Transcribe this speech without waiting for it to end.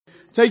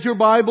Take your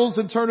Bibles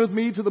and turn with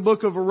me to the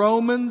book of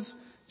Romans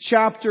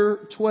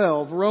chapter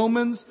 12.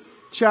 Romans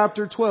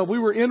chapter 12. We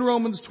were in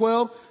Romans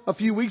 12 a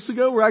few weeks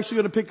ago. We're actually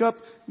going to pick up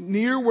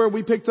near where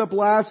we picked up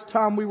last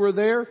time we were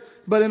there,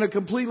 but in a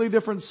completely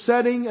different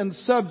setting and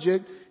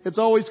subject. It's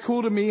always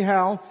cool to me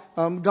how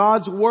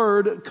God's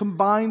Word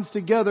combines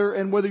together,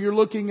 and whether you're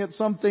looking at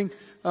something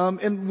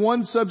in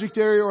one subject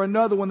area or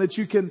another one, that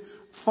you can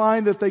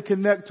find that they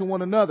connect to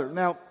one another.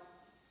 Now,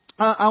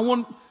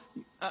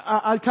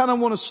 I kind of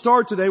want to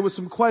start today with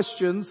some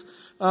questions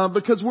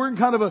because we're in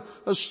kind of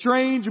a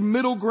strange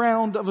middle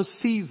ground of a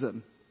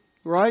season,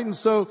 right? And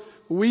so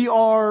we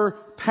are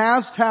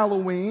past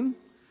Halloween.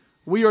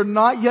 We are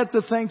not yet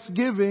to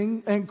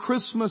Thanksgiving, and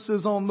Christmas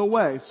is on the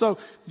way. So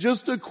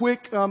just a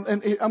quick,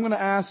 and I'm going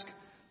to ask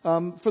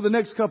for the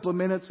next couple of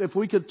minutes if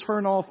we could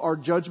turn off our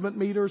judgment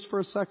meters for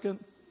a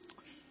second.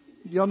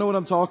 Y'all know what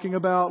I'm talking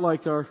about,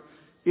 like our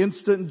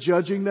instant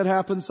judging that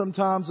happens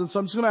sometimes. And so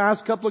I'm just going to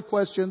ask a couple of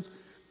questions.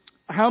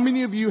 How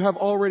many of you have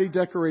already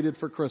decorated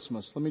for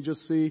Christmas? Let me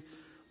just see.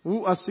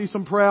 Ooh, I see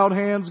some proud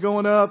hands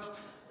going up.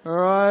 All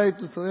right.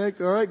 All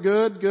right.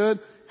 Good.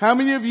 How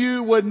many of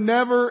you would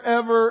never,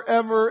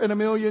 ever in a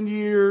million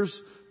years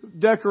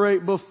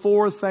decorate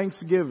before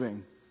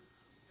Thanksgiving?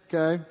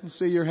 Okay. Let's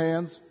see your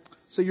hands.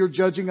 See your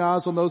judging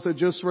eyes on those that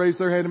just raised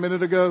their hand a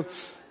minute ago.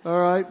 All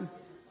right.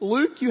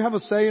 Luke, you have a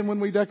say in when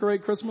we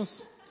decorate Christmas?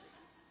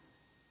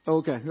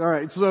 Okay. All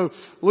right. So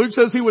Luke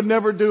says he would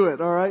never do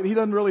it. All right. He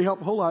doesn't really help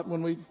a whole lot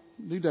when we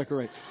do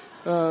decorate.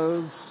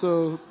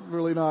 So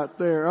really not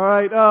there. All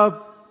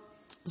right.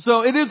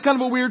 So it is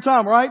kind of a weird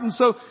time, right? And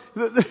so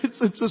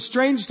it's a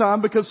strange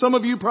time because some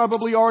of you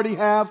probably already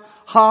have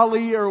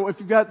Holly, or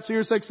if you've got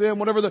SiriusXM,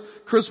 whatever the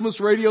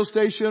Christmas radio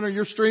station, or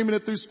you're streaming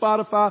it through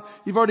Spotify,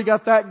 you've already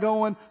got that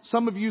going.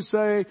 Some of you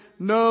say,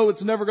 no,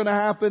 it's never going to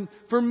happen.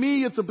 For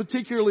me, it's a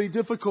particularly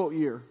difficult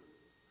year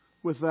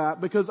with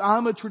that because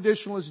I'm a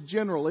traditionalist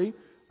generally.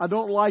 I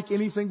don't like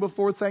anything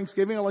before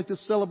Thanksgiving. I like to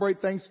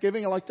celebrate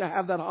Thanksgiving. I like to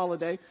have that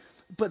holiday.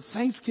 But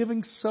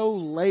Thanksgiving's so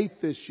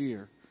late this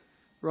year,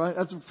 right?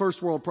 That's a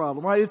first world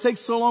problem, right? It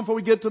takes so long before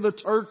we get to the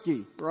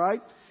turkey, right?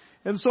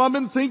 And so I've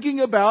been thinking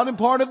about, and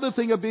part of the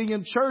thing of being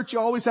in church, you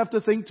always have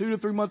to think 2 to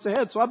 3 months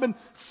ahead. So I've been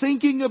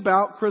thinking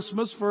about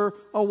Christmas for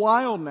a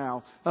while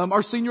now.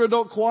 Our senior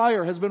adult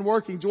choir has been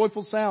working,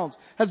 Joyful Sounds,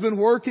 has been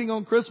working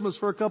on Christmas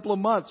for a couple of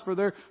months for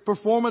their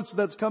performance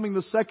that's coming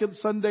the second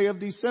Sunday of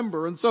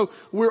December. And so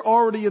we're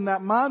already in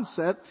that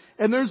mindset.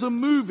 And there's a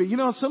movie. You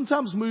know,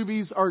 sometimes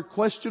movies are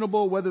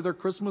questionable whether they're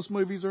Christmas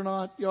movies or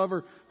not. You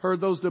ever heard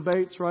those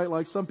debates, right?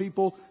 Like some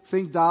people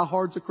think Die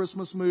Hard's a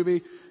Christmas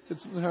movie.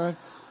 It's, all right.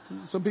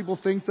 Some people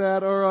think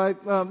that, all right.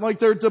 Like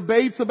there are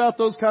debates about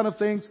those kind of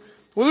things.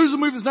 Well, there's a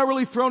movie that's not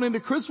really thrown into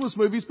Christmas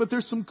movies, but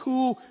there's some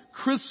cool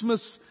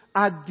Christmas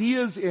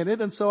ideas in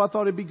it. And so I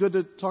thought it'd be good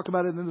to talk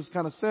about it in this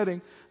kind of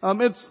setting.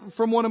 It's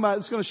from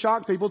it's going to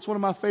shock people. It's one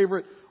of my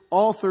favorite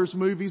authors'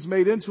 movies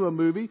made into a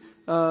movie.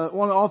 One of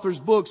the author's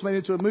books made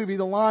into a movie,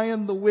 The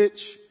Lion, the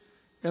Witch,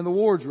 and the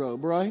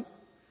Wardrobe, right?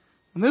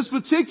 And this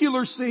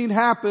particular scene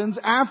happens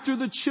after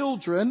the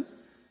children.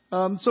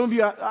 Some of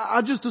you,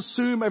 I just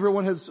assume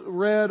everyone has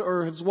read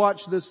or has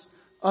watched this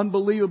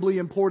unbelievably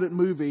important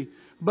movie,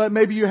 but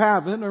maybe you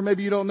haven't, or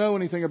maybe you don't know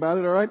anything about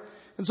it, alright?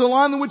 And so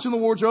Lion, the Witch, and the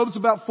Wardrobe is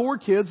about 4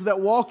 kids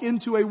that walk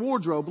into a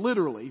wardrobe,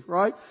 literally,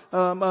 right?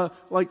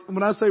 Like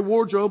when I say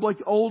wardrobe, like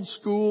old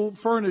school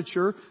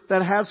furniture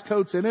that has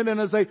coats in it. And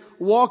as they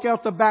walk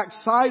out the back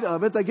side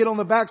of it, they get on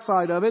the back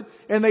side of it,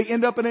 and they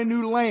end up in a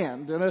new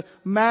land, in a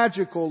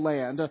magical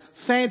land, a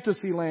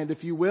fantasy land,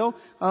 if you will.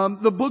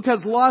 The book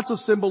has lots of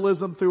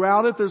symbolism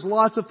throughout it. There's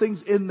lots of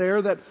things in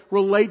there that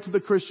relate to the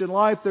Christian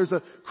life. There's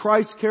a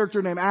Christ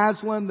character named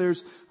Aslan.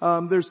 There's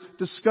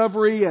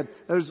discovery, and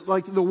there's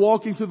like the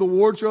walking through the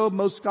wardrobe.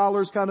 Most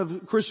scholars, kind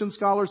of Christian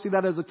scholars, see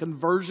that as a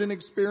conversion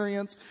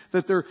experience,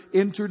 that they're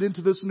entered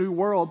into this new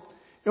world.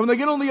 And when they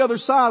get on the other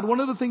side,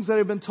 one of the things that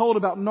I've been told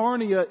about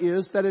Narnia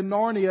is that in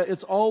Narnia,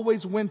 it's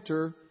always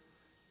winter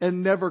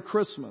and never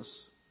Christmas.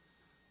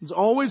 It's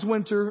always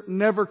winter,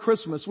 never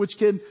Christmas, which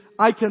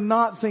I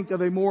cannot think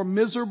of a more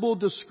miserable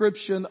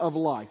description of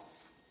life.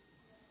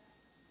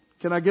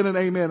 Can I get an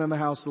amen in the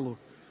house of the Lord?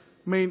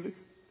 I mean,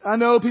 I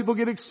know people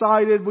get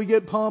excited. We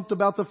get pumped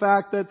about the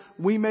fact that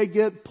we may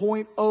get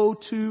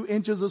 0.02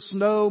 inches of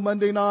snow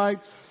Monday night.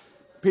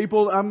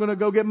 People, I'm going to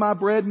go get my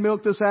bread and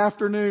milk this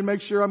afternoon,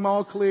 make sure I'm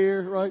all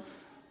clear, right?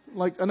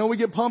 Like, I know we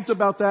get pumped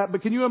about that,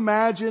 but can you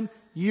imagine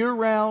year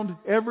round,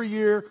 every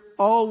year,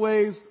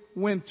 always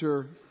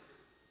winter,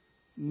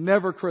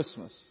 never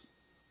Christmas?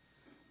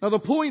 Now the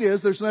point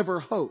is, there's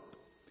never hope.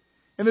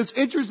 And this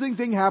interesting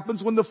thing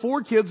happens when the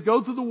 4 kids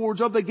go through the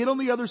wardrobe. They get on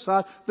the other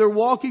side. They're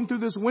walking through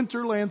this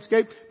winter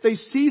landscape. They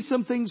see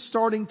some things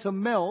starting to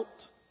melt.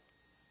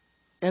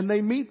 And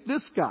they meet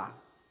this guy,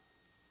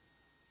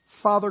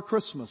 Father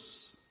Christmas.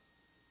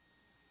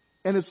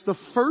 And it's the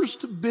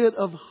first bit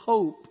of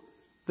hope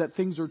that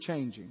things are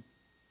changing.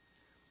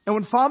 And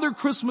when Father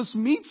Christmas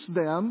meets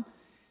them,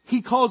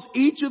 he calls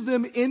each of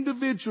them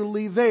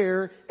individually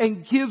there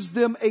and gives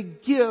them a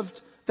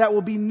gift that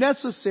will be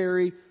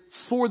necessary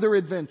for their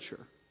adventure.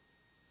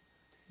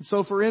 And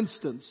so, for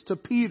instance, to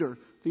Peter,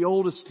 the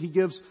oldest, he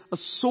gives a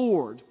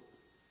sword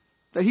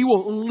that he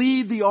will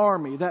lead the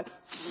army that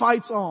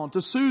fights on.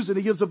 To Susan,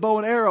 he gives a bow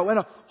and arrow and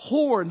a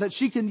horn that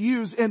she can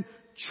use in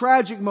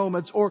tragic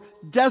moments or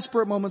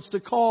desperate moments to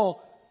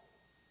call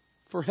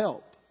for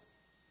help.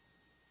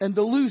 And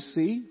to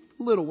Lucy,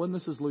 little one,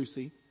 this is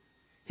Lucy,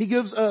 he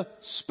gives a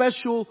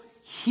special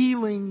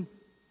healing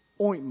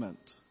ointment,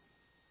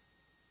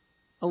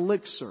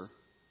 elixir,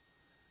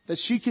 that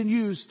she can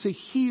use to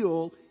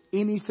heal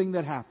anything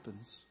that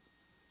happens.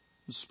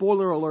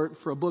 Spoiler alert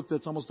for a book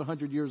that's almost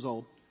 100 years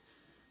old.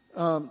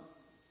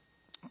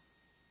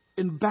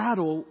 In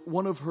battle,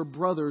 one of her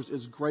brothers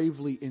is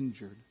gravely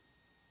injured.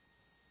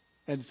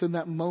 And it's in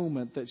that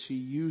moment that she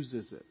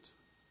uses it.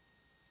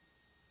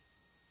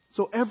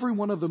 So every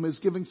one of them is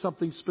giving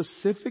something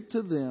specific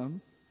to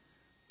them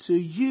to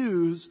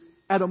use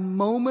at a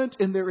moment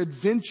in their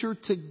adventure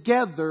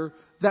together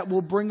that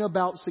will bring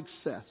about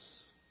success.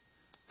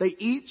 They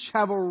each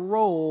have a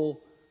role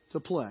to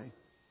play.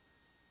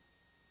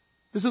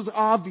 This is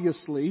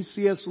obviously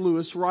C.S.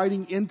 Lewis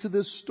writing into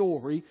this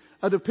story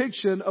a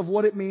depiction of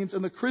what it means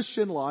in the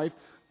Christian life,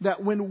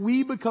 that when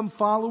we become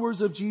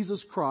followers of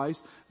Jesus Christ,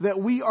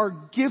 that we are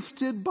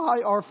gifted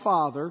by our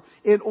Father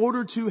in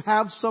order to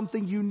have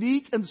something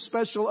unique and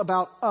special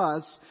about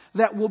us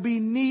that will be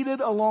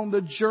needed along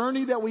the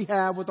journey that we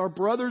have with our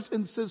brothers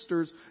and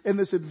sisters in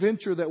this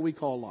adventure that we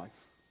call life.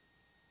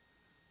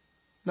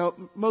 Now,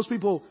 most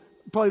people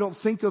probably don't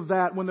think of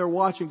that when they're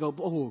watching, go,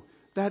 oh,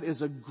 that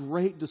is a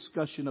great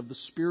discussion of the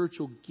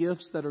spiritual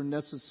gifts that are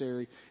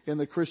necessary in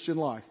the Christian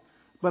life.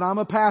 But I'm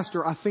a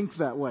pastor. I think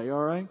that way,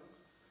 all right?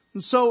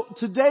 And so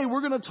today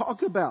we're going to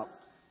talk about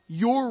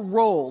your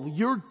role,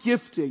 your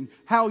gifting,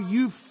 how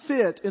you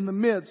fit in the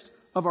midst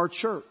of our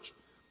church.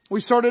 We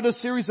started a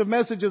series of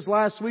messages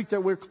last week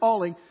that we're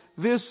calling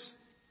This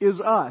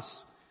Is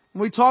Us.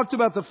 And we talked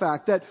about the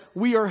fact that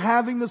we are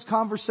having this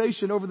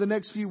conversation over the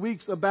next few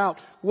weeks about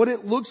what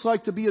it looks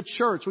like to be a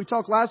church. We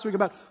talked last week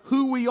about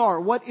who we are.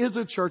 What is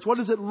a church? What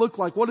does it look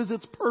like? What is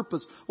its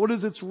purpose? What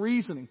is its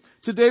reasoning?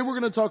 Today we're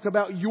going to talk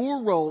about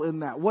your role in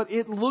that, what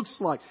it looks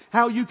like,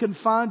 how you can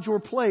find your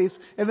place.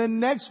 And then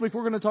next week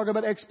we're going to talk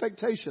about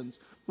expectations,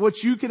 what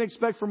you can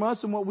expect from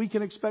us and what we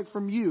can expect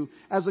from you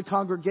as a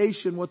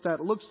congregation, what that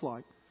looks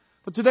like.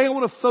 But today I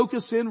want to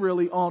focus in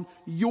really on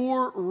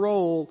your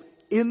role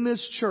in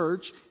this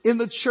church, in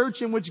the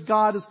church in which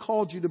God has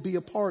called you to be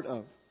a part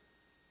of.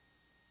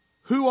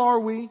 Who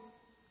are we?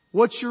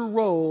 What's your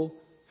role?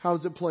 How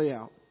does it play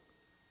out?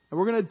 And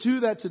we're going to do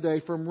that today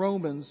from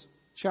Romans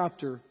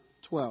chapter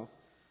 12.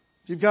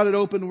 If you've got it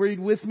open, read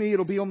with me.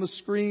 It'll be on the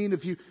screen.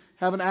 If you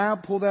have an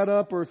app, pull that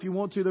up. Or if you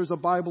want to, there's a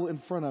Bible in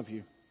front of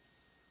you.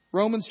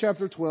 Romans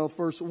chapter 12,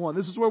 verse 1.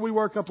 This is where we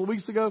were a couple of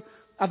weeks ago.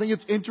 I think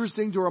it's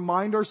interesting to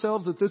remind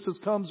ourselves that this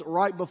comes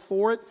right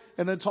before it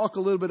and then talk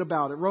a little bit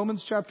about it.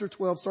 Romans chapter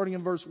 12, starting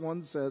in verse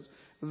 1 says,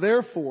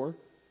 Therefore,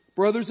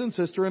 brothers and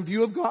sisters, in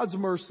view of God's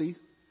mercy,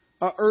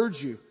 I urge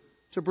you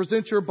to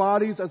present your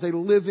bodies as a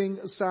living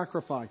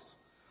sacrifice,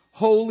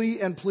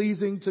 holy and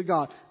pleasing to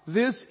God.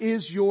 This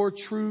is your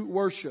true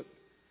worship.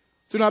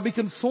 Do not be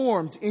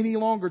conformed any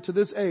longer to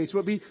this age,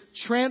 but be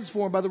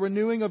transformed by the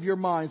renewing of your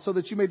mind so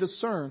that you may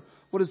discern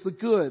what is the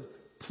good,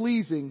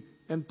 pleasing,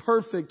 and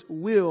perfect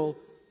will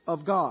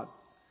of God.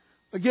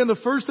 Again, the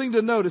first thing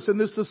to notice in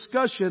this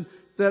discussion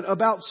that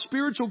about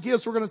spiritual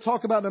gifts we're going to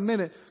talk about in a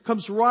minute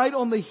comes right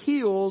on the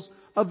heels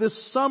of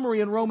this summary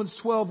in Romans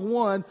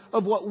 12:1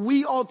 of what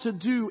we ought to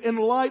do in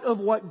light of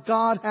what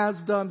God has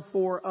done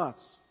for us.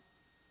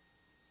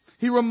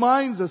 He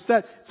reminds us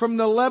that from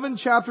the 11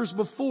 chapters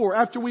before,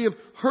 after we have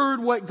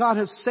heard what God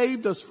has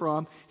saved us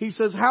from, He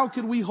says, how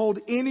could we hold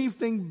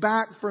anything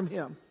back from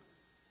Him?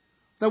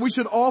 Now we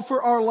should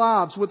offer our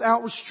lives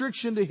without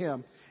restriction to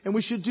Him. And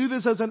we should do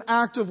this as an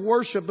act of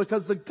worship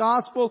because the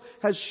gospel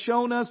has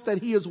shown us that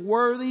He is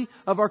worthy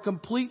of our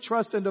complete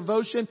trust and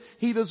devotion.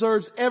 He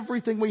deserves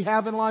everything we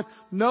have in life.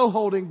 No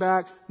holding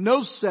back,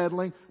 no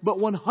settling, but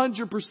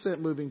 100%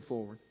 moving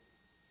forward.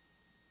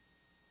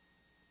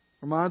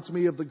 Reminds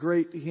me of the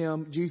great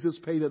hymn, Jesus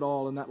Paid It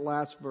All, in that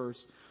last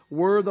verse.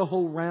 Were the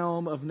whole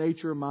realm of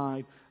nature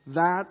mine,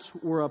 that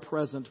were a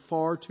present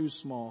far too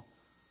small.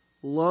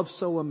 Love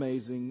so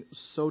amazing,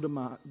 so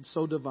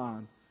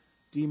divine,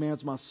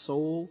 demands my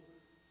soul,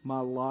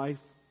 my life,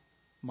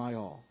 my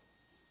all.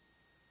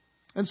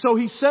 And so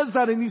he says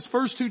that in these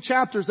first two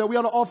chapters that we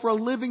ought to offer a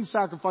living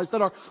sacrifice,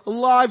 that our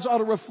lives ought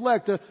to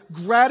reflect a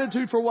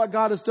gratitude for what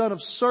God has done of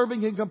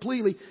serving Him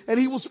completely. And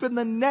he will spend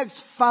the next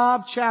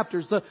 5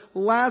 chapters, the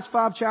last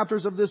 5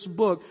 chapters of this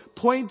book,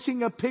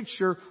 pointing a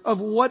picture of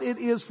what it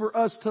is for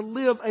us to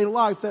live a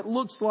life that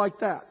looks like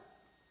that.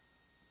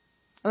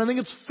 And I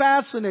think it's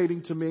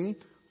fascinating to me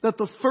that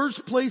the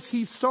first place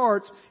he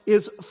starts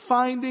is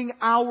finding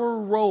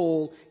our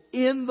role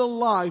in the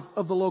life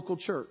of the local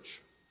church.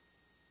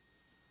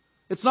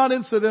 It's not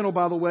incidental,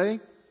 by the way,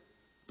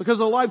 because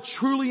a life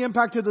truly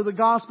impacted to the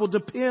gospel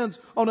depends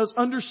on us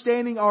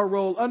understanding our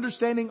role,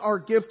 understanding our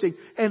gifting,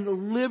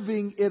 and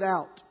living it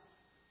out.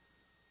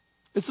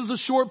 This is a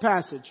short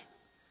passage.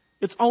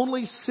 It's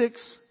only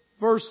 6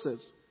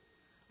 verses.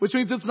 Which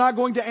means it's not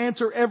going to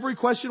answer every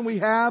question we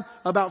have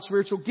about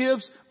spiritual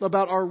gifts,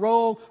 about our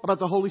role, about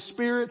the Holy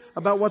Spirit,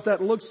 about what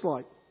that looks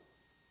like.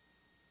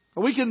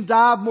 We can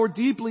dive more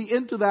deeply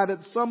into that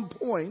at some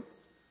point.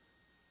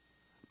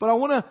 But I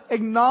want to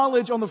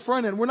acknowledge on the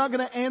front end, we're not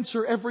going to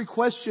answer every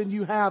question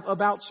you have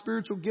about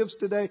spiritual gifts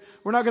today.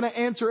 We're not going to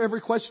answer every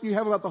question you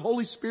have about the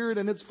Holy Spirit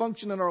and its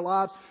function in our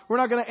lives. We're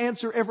not going to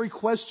answer every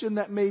question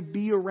that may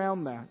be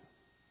around that.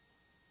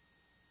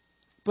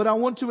 But I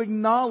want to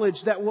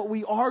acknowledge that what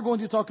we are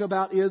going to talk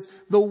about is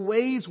the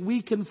ways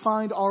we can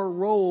find our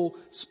role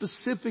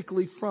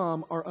specifically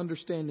from our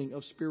understanding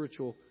of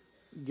spiritual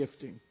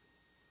gifting.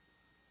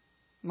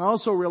 And I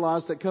also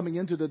realize that coming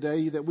into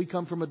today that we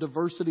come from a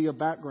diversity of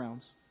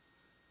backgrounds.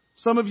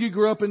 Some of you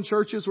grew up in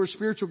churches where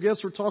spiritual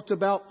gifts were talked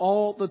about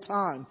all the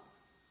time.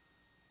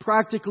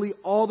 Practically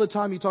all the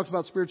time you talked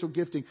about spiritual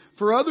gifting.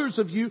 For others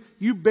of you,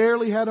 you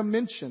barely had them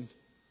mentioned.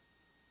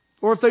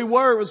 Or if they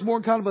were, it was more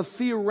in kind of a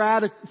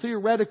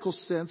theoretical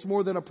sense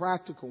more than a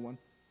practical one.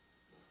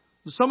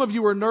 Some of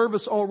you are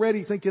nervous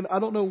already thinking, I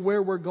don't know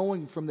where we're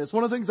going from this.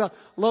 One of the things I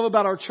love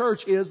about our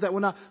church is that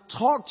when I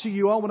talk to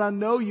you all, when I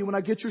know you, when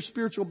I get your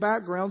spiritual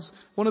backgrounds,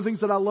 one of the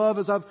things that I love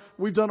is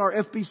we've done our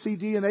FBC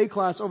DNA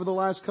class over the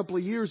last couple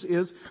of years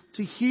is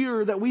to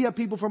hear that we have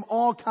people from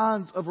all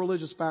kinds of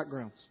religious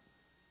backgrounds.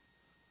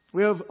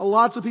 We have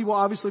lots of people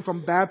obviously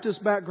from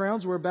Baptist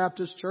backgrounds. We're a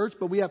Baptist church,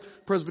 but we have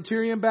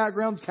Presbyterian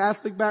backgrounds,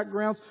 Catholic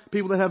backgrounds,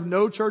 people that have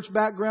no church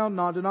background,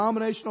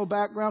 non-denominational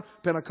background,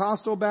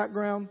 Pentecostal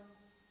background.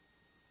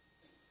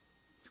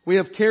 We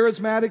have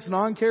charismatics,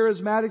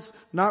 non-charismatics,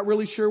 not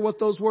really sure what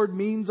those words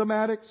mean,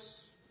 -omatics.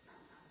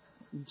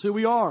 That's who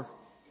we are.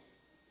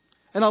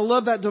 And I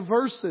love that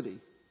diversity.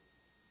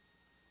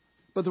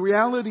 But the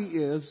reality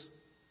is,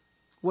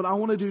 what I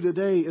want to do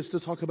today is to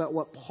talk about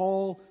what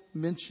Paul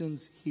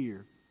mentions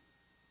here.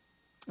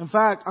 In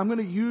fact, I'm not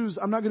going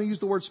to use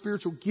the word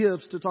spiritual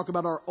gifts to talk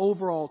about our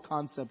overall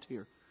concept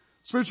here.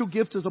 Spiritual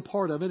gift is a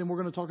part of it, and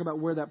we're going to talk about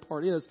where that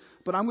part is.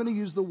 But I'm going to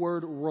use the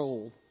word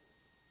role.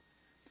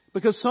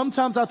 Because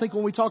sometimes I think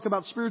when we talk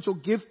about spiritual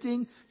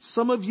gifting,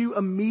 some of you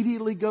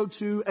immediately go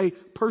to a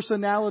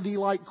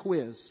personality-like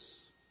quiz.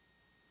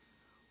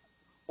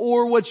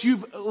 Or what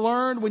you've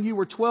learned when you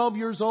were 12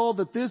 years old,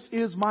 that this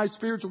is my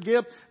spiritual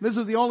gift. This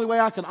is the only way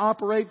I can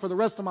operate for the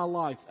rest of my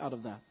life out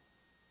of that.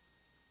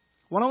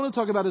 What I want to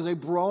talk about is a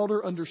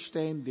broader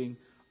understanding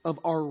of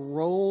our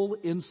role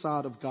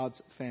inside of God's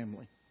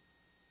family.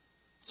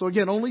 So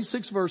again, only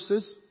 6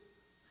 verses.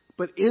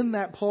 But in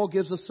that, Paul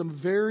gives us some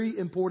very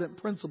important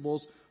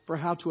principles for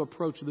how to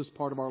approach this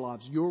part of our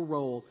lives. Your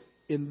role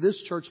in this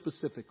church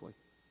specifically.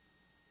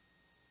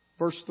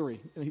 Verse 3.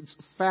 And it's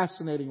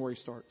fascinating where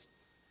he starts.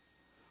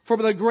 For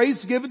by the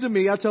grace given to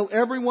me, I tell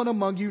everyone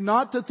among you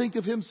not to think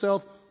of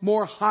himself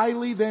more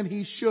highly than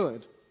he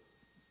should.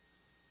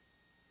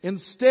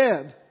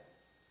 Instead,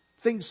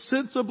 think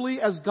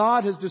sensibly as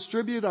God has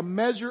distributed a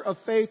measure of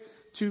faith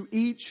to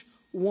each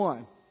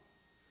one.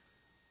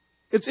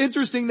 It's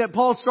interesting that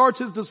Paul starts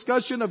his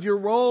discussion of your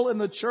role in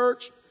the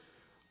church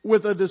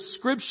with a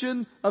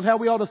description of how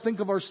we ought to think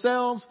of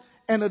ourselves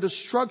and a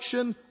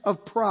destruction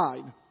of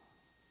pride.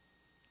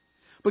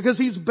 Because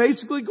he's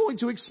basically going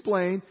to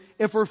explain,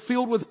 if we're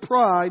filled with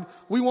pride,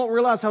 we won't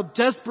realize how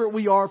desperate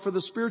we are for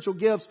the spiritual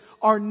gifts,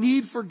 our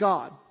need for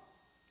God.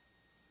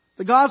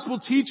 The gospel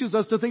teaches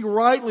us to think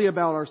rightly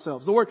about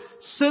ourselves. The word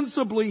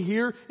sensibly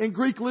here in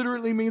Greek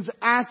literally means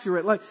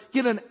accurate. Like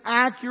get an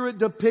accurate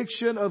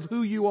depiction of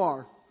who you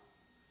are.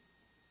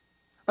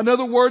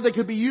 Another word that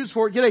could be used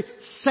for it, get a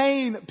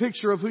sane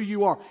picture of who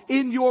you are.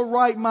 In your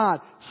right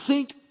mind.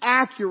 Think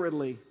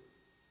accurately.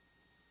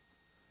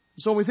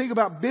 So when we think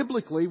about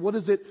biblically, what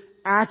does it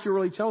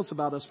accurately tell us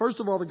about us? First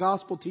of all, the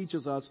gospel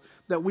teaches us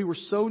that we were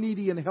so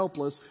needy and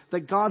helpless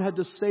that God had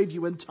to save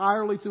you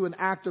entirely through an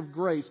act of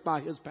grace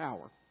by His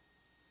power.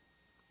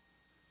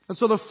 And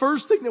so the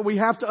first thing that we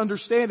have to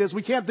understand is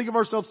we can't think of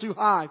ourselves too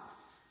high.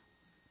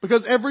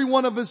 Because every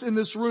one of us in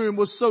this room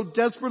was so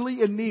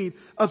desperately in need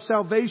of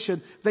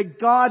salvation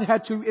that God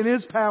had to, in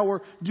His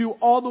power, do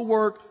all the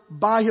work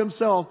by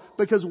Himself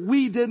because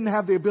we didn't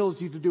have the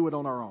ability to do it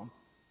on our own.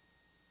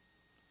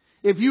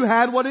 If you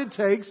had what it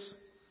takes,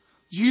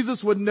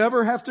 Jesus would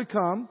never have to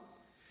come.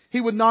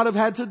 He would not have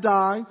had to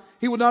die.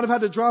 He would not have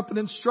had to drop an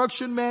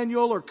instruction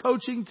manual or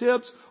coaching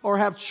tips or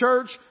have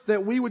church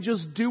that we would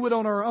just do it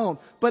on our own.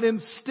 But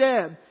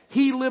instead,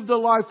 He lived a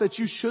life that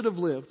you should have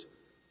lived.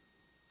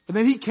 And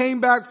then He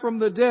came back from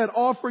the dead,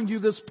 offering you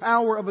this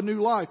power of a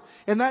new life.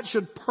 And that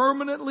should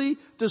permanently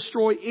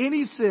destroy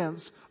any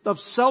sense of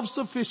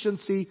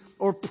self-sufficiency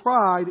or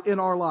pride in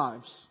our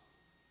lives.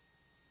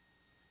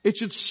 It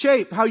should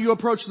shape how you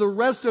approach the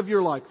rest of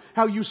your life,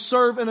 how you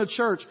serve in a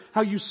church,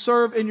 how you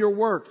serve in your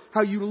work,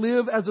 how you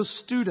live as a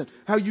student,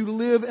 how you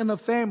live in a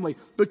family.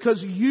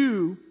 Because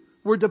you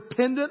were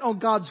dependent on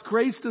God's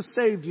grace to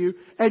save you,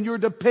 and you're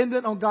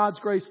dependent on God's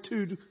grace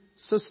to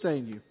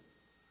sustain you.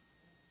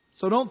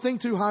 So don't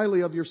think too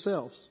highly of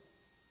yourselves.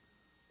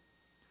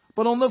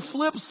 But on the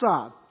flip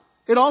side,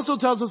 It also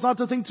tells us not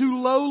to think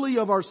too lowly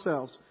of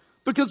ourselves,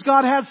 because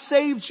God has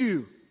saved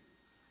you.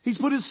 He's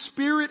put His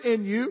Spirit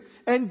in you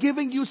and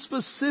giving you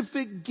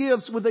specific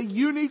gifts with a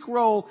unique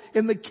role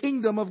in the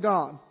kingdom of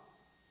God.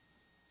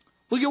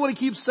 Look at what He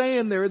keeps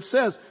saying there. It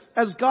says,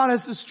 as God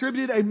has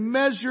distributed a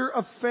measure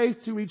of faith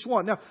to each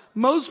one. Now,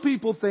 most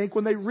people think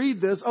when they read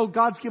this, oh,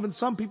 God's given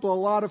some people a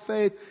lot of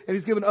faith and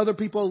He's given other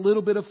people a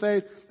little bit of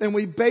faith. And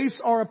we base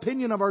our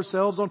opinion of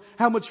ourselves on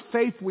how much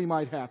faith we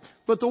might have.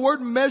 But the word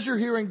measure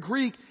here in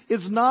Greek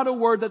is not a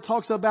word that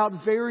talks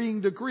about varying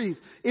degrees.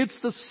 It's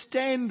the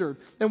standard.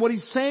 And what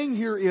He's saying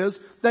here is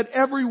that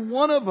every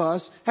one of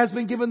us has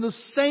been given the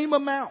same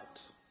amount.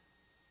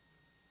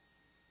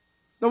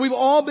 Now, we've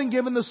all been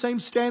given the same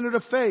standard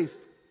of faith.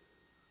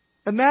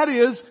 And that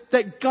is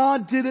that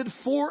God did it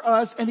for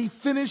us and He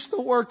finished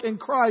the work in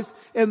Christ.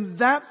 And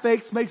that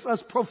faith makes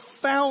us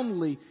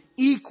profoundly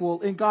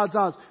equal in God's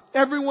eyes.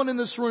 Everyone in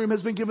this room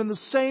has been given the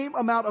same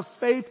amount of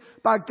faith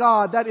by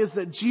God. That is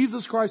that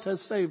Jesus Christ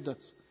has saved us.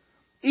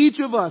 Each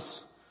of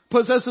us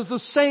possesses the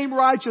same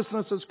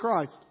righteousness as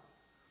Christ.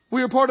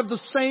 We are part of the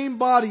same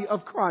body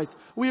of Christ.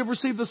 We have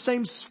received the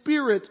same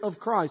Spirit of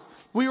Christ.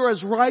 We are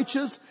as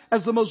righteous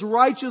as the most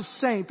righteous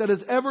saint that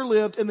has ever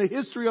lived in the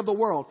history of the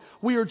world.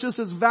 We are just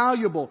as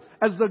valuable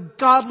as the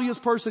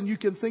godliest person you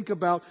can think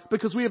about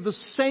because we have the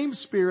same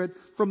Spirit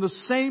from the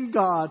same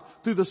God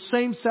through the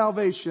same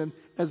salvation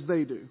as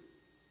they do.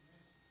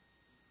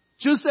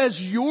 Just as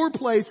your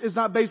place is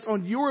not based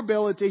on your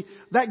ability,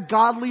 that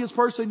godliest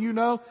person you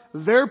know,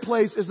 their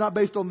place is not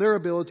based on their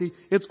ability.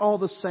 It's all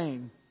the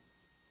same.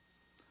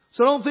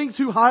 So don't think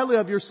too highly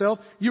of yourself.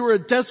 You are a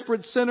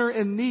desperate sinner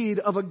in need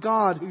of a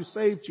God who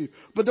saved you.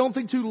 But don't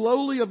think too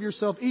lowly of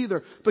yourself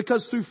either,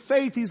 because through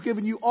faith He's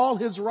given you all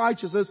His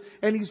righteousness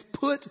and He's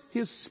put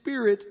His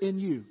Spirit in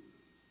you.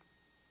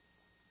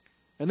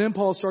 And then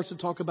Paul starts to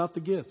talk about the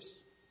gifts.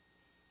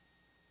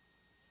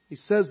 He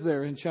says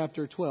there in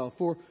chapter 12,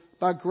 for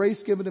by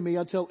grace given to me,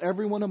 I tell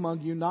everyone among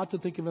you not to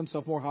think of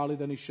himself more highly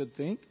than he should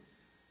think.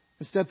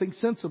 Instead, think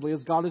sensibly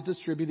as God has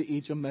distributed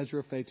each a measure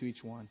of faith to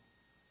each one.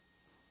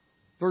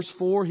 Verse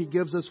 4, he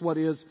gives us what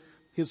is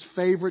his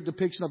favorite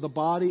depiction of the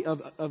body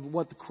of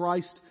what the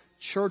Christ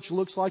church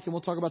looks like. And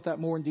we'll talk about that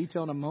more in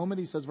detail in a moment.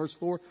 He says, verse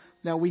 4,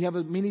 now we have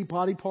many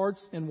body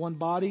parts in one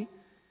body,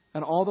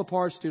 and all the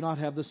parts do not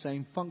have the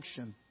same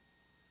function.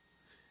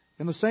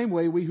 In the same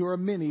way, we who are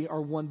many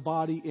are one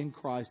body in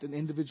Christ and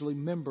individually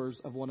members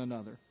of one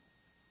another.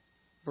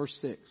 Verse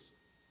 6,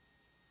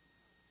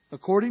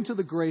 according to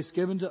the grace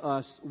given to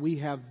us, we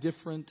have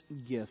different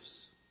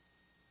gifts.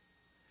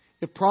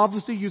 If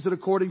prophecy, use it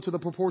according to the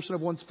proportion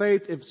of one's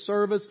faith. If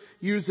service,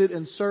 use it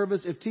in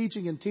service. If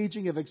teaching, in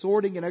teaching. If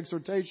exhorting, in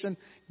exhortation.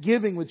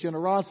 Giving with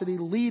generosity.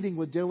 Leading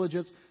with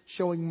diligence.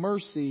 Showing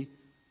mercy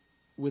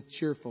with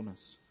cheerfulness.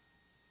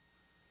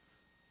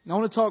 Now I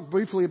want to talk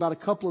briefly about a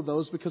couple of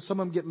those because some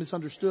of them get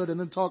misunderstood, and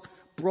then talk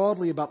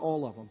broadly about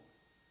all of them.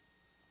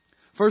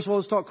 First of all,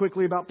 let's talk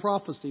quickly about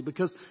prophecy,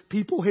 because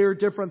people hear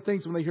different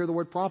things when they hear the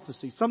word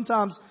prophecy.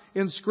 Sometimes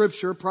in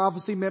Scripture,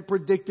 prophecy meant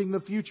predicting the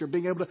future,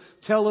 being able to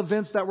tell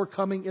events that were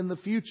coming in the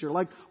future,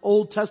 like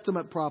Old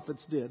Testament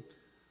prophets did.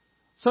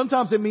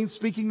 Sometimes it means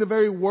speaking the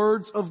very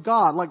words of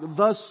God, like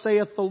thus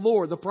saith the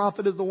Lord. The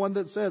prophet is the one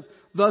that says,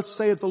 thus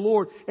saith the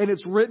Lord, and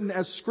it's written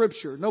as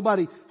Scripture.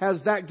 Nobody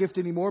has that gift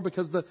anymore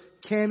because the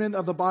canon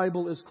of the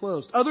Bible is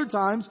closed. Other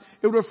times,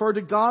 it would refer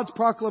to God's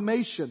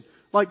proclamation.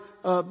 Like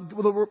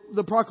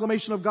the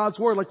proclamation of God's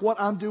Word, like what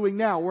I'm doing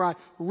now, where I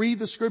read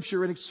the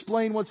Scripture and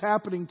explain what's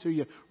happening to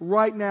you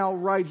right now,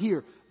 right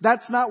here.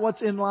 That's not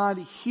what's in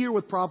line here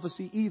with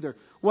prophecy either.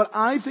 What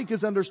I think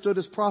is understood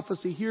as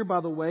prophecy here,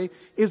 by the way,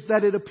 is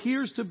that it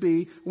appears to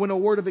be when a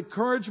word of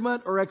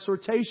encouragement or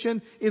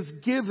exhortation is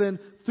given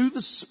through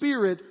the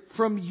Spirit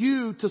from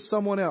you to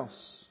someone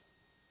else.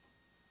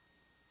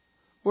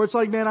 Where it's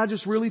like, man, I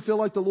just really feel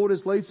like the Lord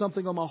has laid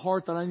something on my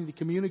heart that I need to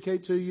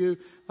communicate to you,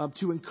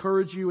 to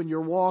encourage you in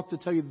your walk, to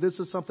tell you this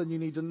is something you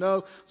need to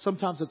know.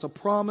 Sometimes it's a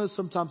promise.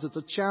 Sometimes it's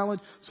a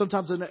challenge.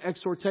 Sometimes it's an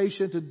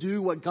exhortation to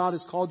do what God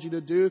has called you to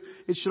do.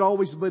 It should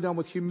always be done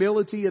with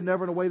humility and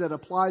never in a way that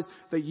implies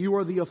that you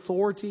are the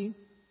authority.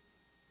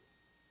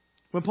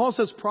 When Paul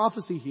says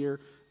prophecy here,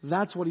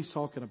 that's what he's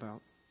talking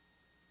about.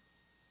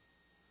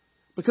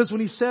 Because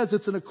when he says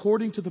it's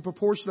according to the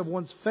proportion of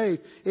one's faith,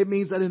 it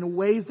means that in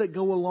ways that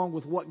go along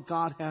with what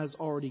God has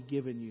already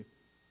given you.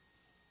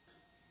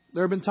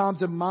 There have been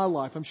times in my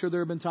life, I'm sure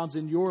there have been times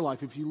in your life,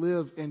 if you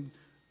live in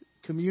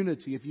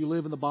community, if you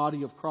live in the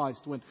body of Christ,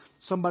 when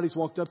somebody's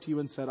walked up to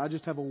you and said, I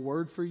just have a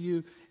word for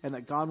you and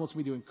that God wants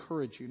me to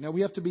encourage you. Now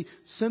we have to be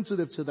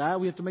sensitive to that.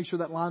 We have to make sure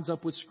that lines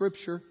up with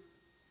Scripture.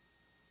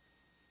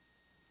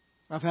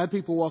 I've had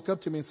people walk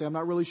up to me and say, I'm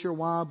not really sure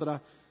why, but I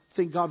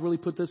think God really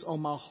put this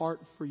on my heart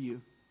for you.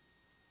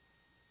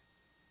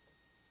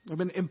 There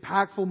have been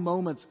impactful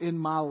moments in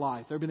my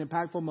life. There have been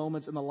impactful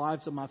moments in the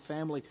lives of my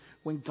family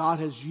when God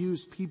has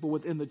used people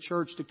within the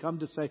church to come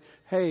to say,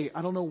 hey,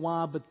 I don't know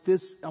why, but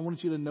this, I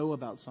want you to know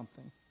about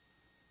something.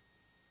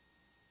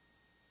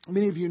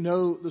 Many of you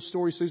know the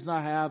story Susan and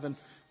I have, and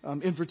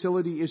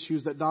infertility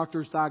issues that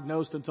doctors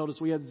diagnosed and told us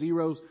we had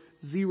 0%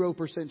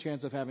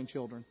 chance of having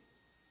children.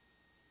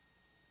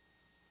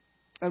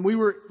 And we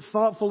were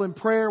thoughtful in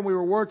prayer, and we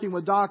were working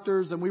with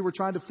doctors, and we were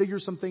trying to figure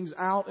some things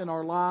out in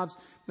our lives.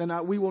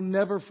 And we will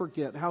never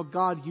forget how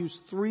God used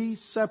 3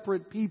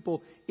 separate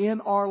people in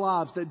our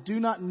lives that do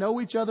not know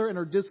each other and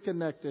are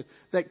disconnected,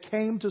 that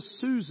came to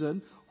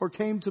Susan or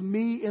came to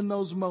me in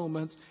those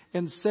moments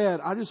and said,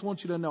 I just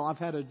want you to know I've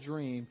had a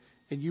dream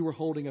and you were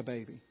holding a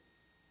baby.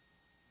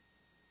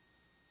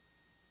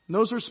 And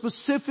those are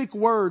specific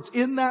words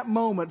in that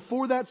moment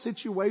for that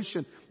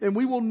situation. And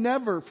we will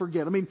never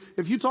forget. I mean,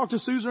 if you talk to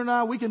Susan and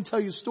I, we can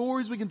tell you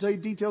stories. We can tell you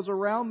details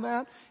around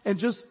that. And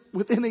just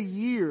within a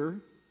year,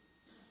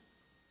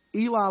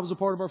 Eli was a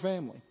part of our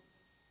family.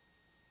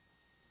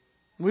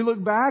 We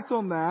look back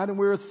on that and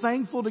we're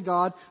thankful to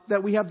God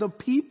that we have the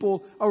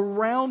people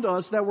around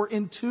us that were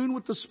in tune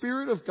with the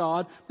Spirit of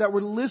God, that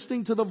were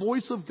listening to the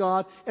voice of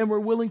God and were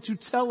willing to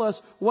tell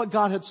us what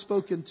God had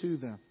spoken to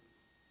them.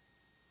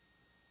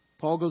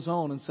 Paul goes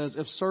on and says,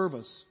 if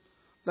service,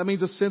 that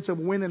means a sense of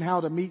when and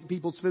how to meet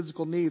people's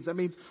physical needs. That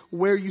means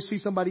where you see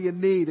somebody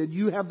in need and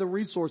you have the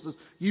resources,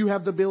 you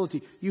have the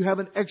ability, you have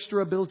an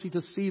extra ability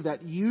to see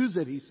that. Use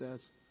it, he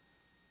says.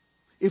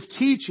 If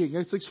teaching,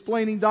 it's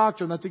explaining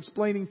doctrine, that's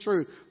explaining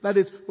truth. That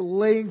is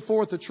laying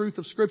forth the truth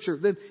of Scripture.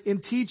 Then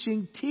in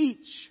teaching,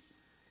 teach.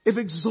 If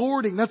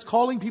exhorting, that's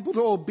calling people to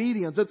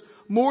obedience. It's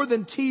more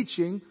than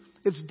teaching.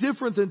 It's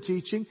different than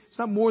teaching. It's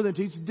not more than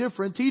teaching. It's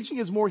different. Teaching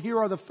is more, here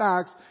are the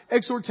facts.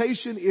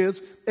 Exhortation is,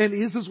 and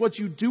this is what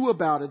you do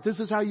about it. This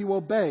is how you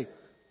obey.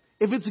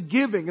 If it's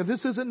giving, and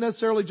this isn't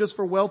necessarily just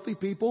for wealthy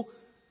people,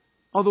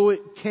 although it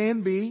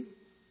can be,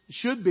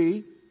 should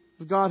be,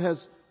 if God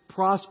has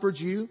prospered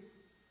you.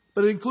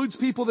 But it includes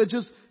people that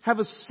just have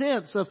a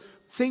sense of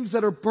things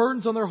that are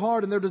burdens on their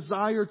heart and their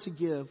desire to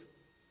give.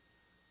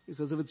 He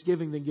says, if it's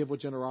giving, then give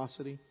with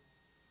generosity.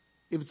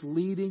 If it's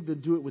leading, then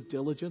do it with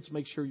diligence.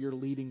 Make sure you're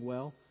leading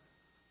well.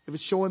 If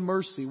it's showing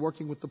mercy,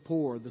 working with the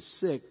poor, the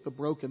sick, the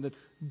broken, then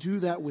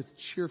do that with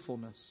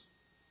cheerfulness.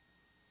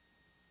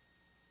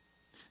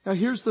 Now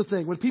here's the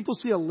thing. When people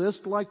see a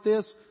list like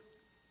this,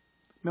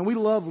 man, we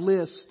love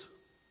lists.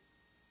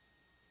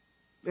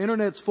 The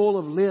internet's full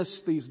of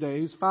lists these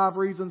days. 5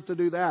 reasons to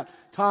do that.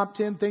 Top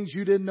 10 things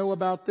you didn't know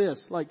about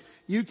this. Like,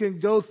 you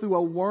can go through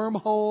a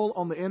wormhole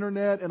on the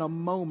internet in a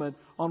moment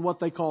on what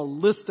they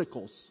call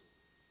listicles.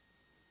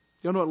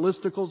 You know what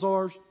listicles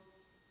are?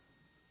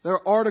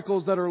 They're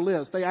articles that are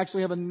lists. They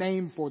actually have a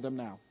name for them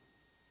now.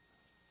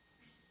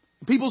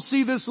 People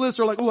see this list,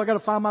 they're like, oh, I got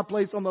to find my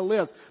place on the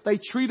list. They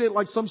treat it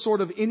like some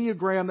sort of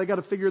Enneagram. They got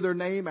to figure their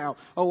name out.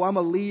 Oh, I'm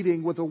a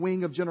leading with a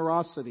wing of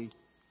generosity.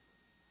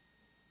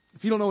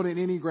 If you don't know what an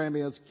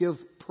Enneagram is, give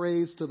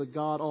praise to the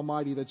God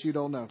Almighty that you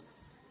don't know.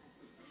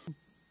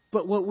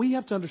 But what we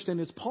have to understand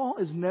is Paul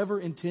is never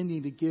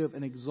intending to give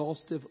an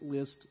exhaustive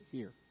list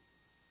here.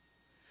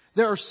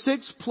 There are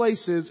 6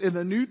 places in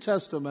the New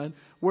Testament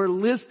where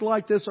lists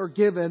like this are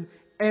given,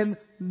 and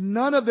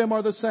none of them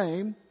are the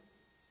same.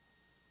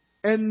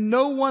 And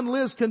no one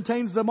list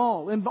contains them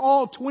all. And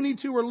all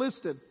 22 are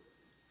listed.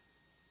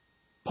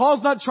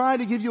 Paul's not trying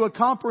to give you a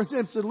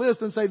comprehensive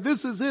list and say,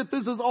 this is it,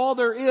 this is all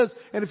there is.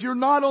 And if you're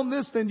not on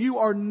this, then you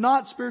are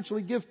not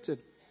spiritually gifted.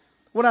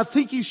 What I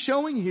think he's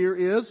showing here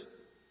is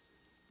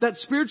that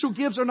spiritual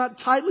gifts are not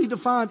tightly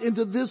defined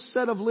into this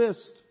set of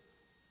lists.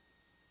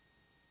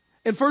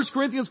 In 1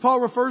 Corinthians, Paul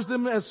refers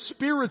them as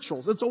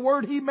spirituals. It's a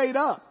word he made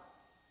up.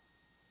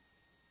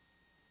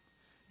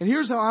 And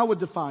here's how I would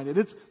define it.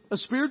 It's a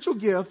spiritual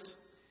gift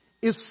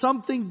is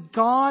something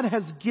God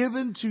has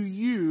given to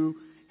you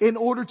in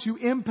order to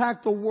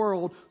impact the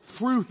world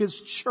through His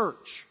church.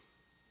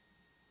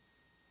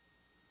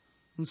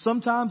 And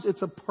sometimes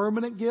it's a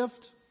permanent gift.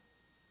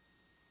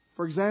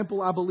 For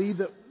example, I believe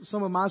that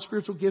some of my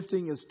spiritual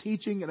gifting is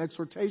teaching and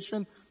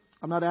exhortation.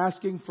 I'm not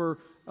asking for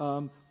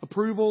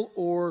approval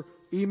or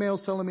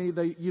emails telling me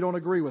that you don't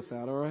agree with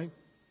that, all right?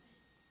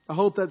 I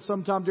hope that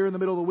sometime during the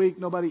middle of the week,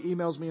 nobody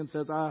emails me and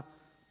says, I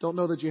don't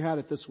know that you had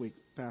it this week,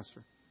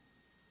 Pastor.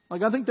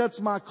 Like, I think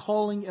that's my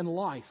calling in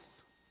life.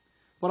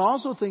 But I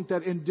also think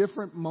that in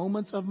different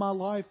moments of my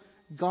life,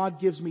 God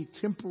gives me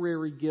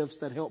temporary gifts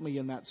that help me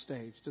in that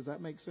stage. Does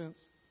that make sense?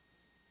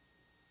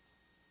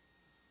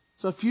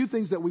 So a few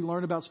things that we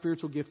learn about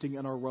spiritual gifting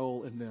and our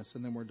role in this,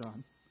 and then we're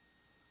done.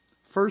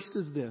 First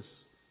is this.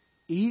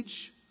 Each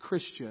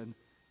Christian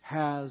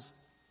has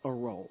a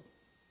role.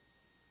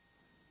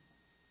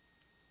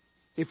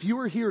 If you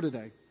are here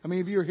today, how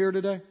many of you are here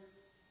today?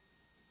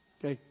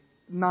 Okay,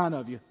 9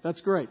 of you.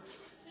 That's great.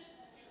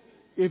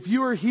 If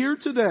you are here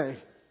today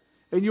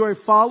and you are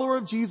a follower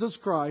of Jesus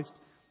Christ,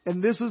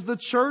 and this is the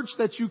church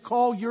that you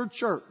call your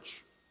church,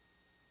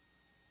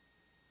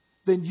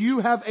 then you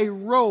have a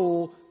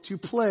role to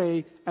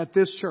play at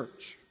this church.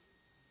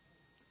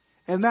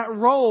 And that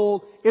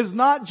role is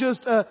not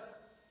just a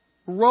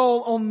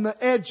role on the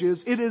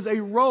edges. It is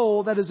a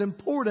role that is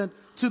important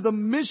to the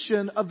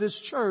mission of this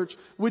church,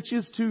 which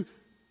is to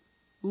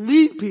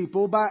lead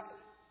people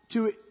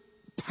to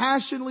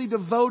passionately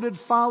devoted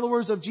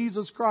followers of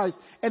Jesus Christ,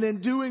 and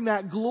in doing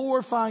that,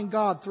 glorifying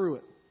God through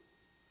it.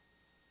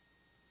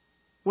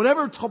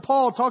 Whenever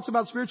Paul talks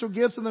about spiritual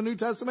gifts in the New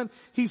Testament,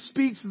 he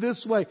speaks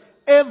this way.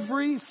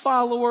 Every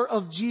follower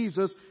of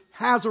Jesus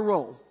has a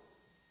role.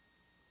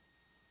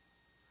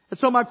 And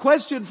so my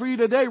question for you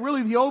today,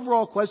 really the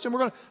overall question, we're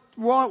going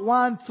to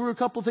wind through a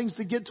couple of things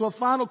to get to a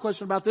final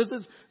question about this,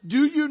 is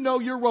do you know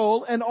your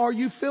role and are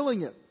you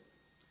filling it?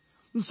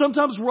 And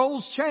sometimes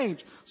roles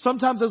change.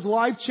 Sometimes as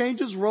life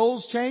changes,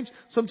 roles change.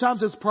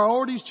 Sometimes as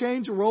priorities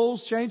change,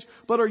 roles change.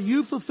 But are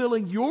you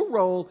fulfilling your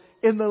role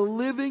in the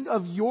living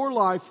of your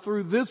life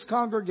through this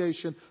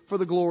congregation for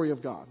the glory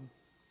of God?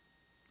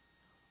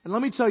 And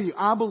let me tell you,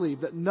 I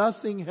believe that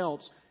nothing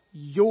helps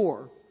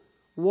your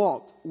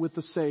walk with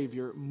the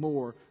Savior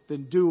more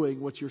than doing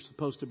what you're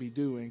supposed to be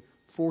doing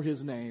for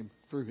His name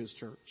through His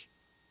church.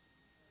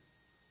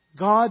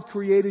 God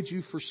created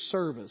you for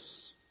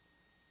service.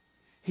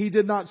 He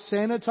did not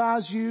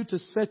sanitize you to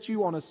set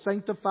you on a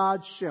sanctified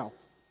shelf.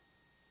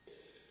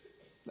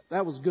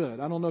 That was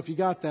good. I don't know if you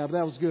got that, but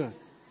that was good.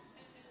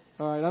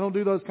 All right, I don't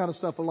do those kind of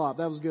stuff a lot.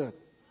 That was good.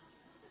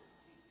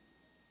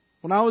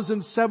 When I was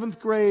in 7th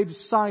grade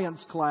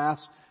science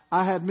class,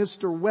 I had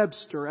Mr.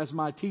 Webster as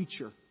my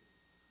teacher.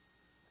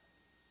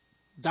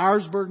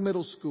 Dyersburg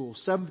Middle School,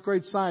 7th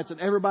grade science,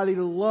 and everybody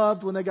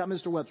loved when they got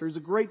Mr. Webster. He was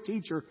a great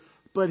teacher,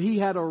 but he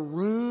had a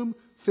room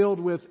filled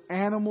with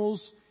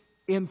animals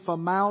in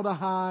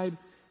formaldehyde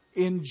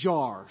in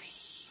jars.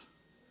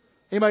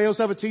 Anybody else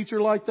have a teacher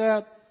like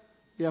that?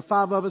 Yeah,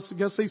 5 of us.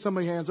 Let's see some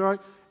of your hands, all right?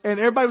 And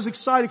everybody was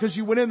excited because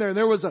you went in there and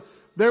there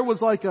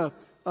was like a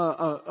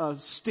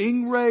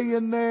stingray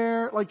in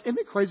there. Like, isn't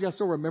it crazy? I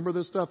still remember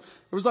this stuff.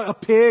 There was like a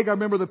pig. I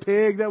remember the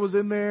pig that was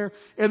in there.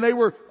 And they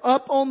were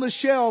up on the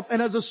shelf.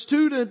 And as a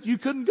student, you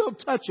couldn't go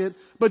touch it,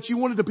 but you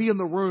wanted to be in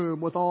the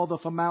room with all the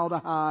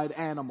formaldehyde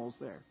animals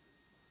there.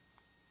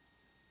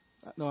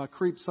 No, I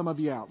creeped some of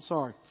you out.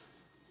 Sorry.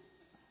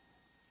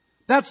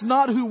 That's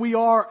not who we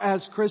are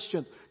as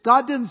Christians.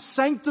 God didn't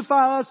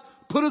sanctify us,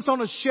 put us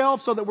on a shelf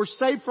so that we're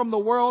safe from the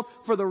world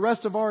for the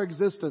rest of our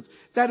existence.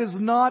 That is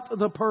not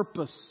the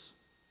purpose.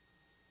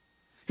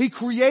 He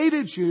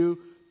created you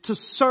to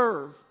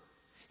serve.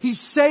 He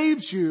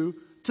saved you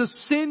to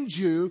send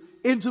you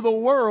into the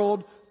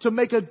world to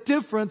make a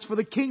difference for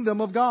the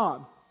kingdom of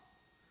God.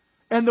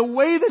 And the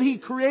way that He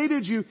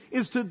created you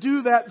is to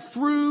do that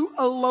through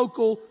a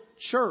local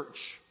church.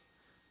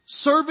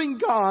 Serving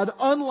God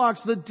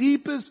unlocks the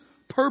deepest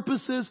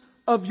purposes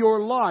of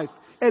your life.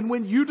 And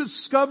when you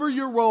discover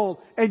your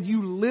role and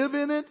you live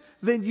in it,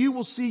 then you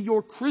will see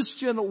your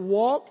Christian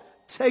walk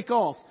take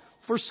off.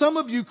 For some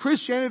of you,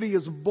 Christianity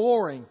is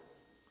boring.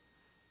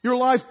 Your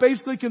life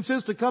basically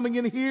consists of coming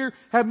in here,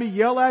 have me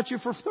yell at you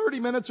for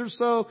 30 minutes or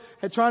so,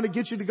 and trying to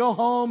get you to go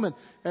home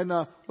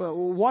and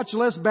watch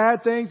less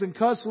bad things and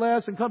cuss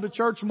less and come to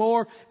church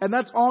more. And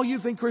that's all you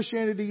think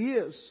Christianity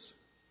is.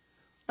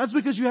 That's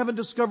because you haven't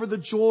discovered the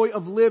joy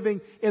of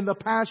living in the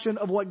passion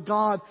of what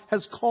God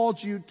has called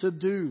you to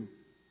do.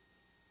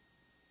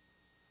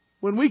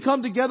 When we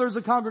come together as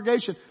a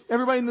congregation,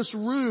 everybody in this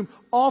room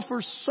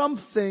offers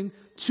something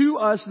to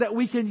us that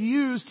we can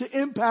use to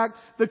impact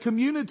the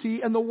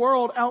community and the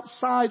world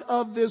outside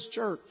of this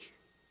church.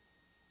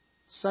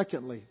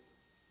 Secondly,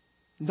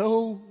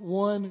 no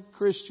one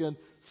Christian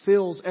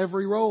fills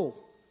every role.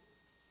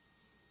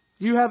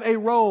 You have a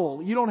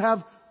role. You don't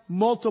have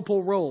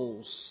multiple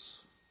roles.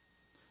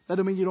 That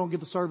doesn't mean you don't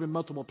get to serve in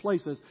multiple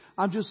places.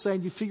 I'm just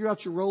saying you figure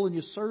out your role and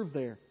you serve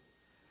there.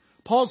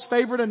 Paul's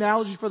favorite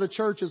analogy for the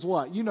church is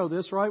what? You know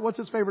this, right? What's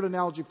his favorite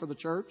analogy for the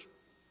church?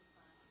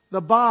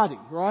 The body,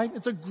 right?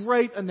 It's a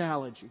great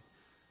analogy.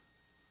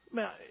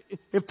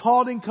 If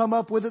Paul didn't come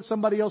up with it,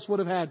 somebody else would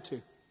have had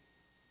to.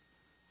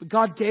 But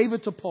God gave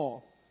it to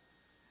Paul.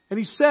 And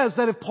he says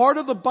that if part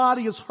of the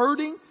body is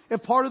hurting,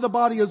 if part of the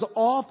body is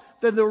off,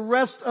 then the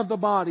rest of the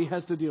body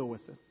has to deal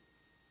with it.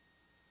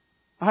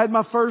 I had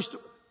my first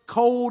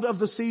cold of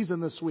the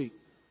season this week.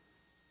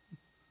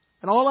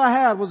 And all I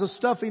had was a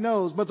stuffy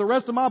nose, but the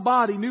rest of my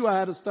body knew I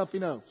had a stuffy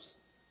nose.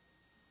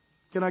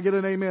 Can I get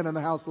an amen in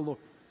the house of the Lord?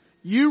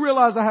 You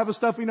realize I have a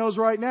stuffy nose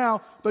right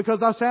now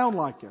because I sound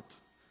like it.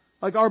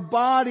 Like our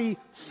body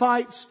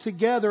fights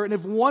together, and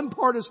if one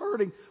part is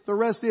hurting, the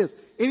rest is.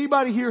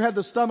 Anybody here had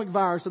the stomach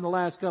virus in the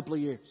last couple of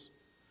years?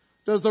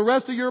 Does the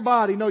rest of your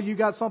body know you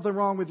got something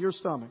wrong with your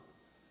stomach?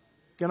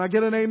 Can I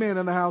get an amen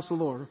in the house of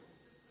the Lord?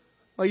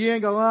 Well, you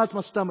ain't going, oh, that's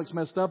my stomach's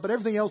messed up, but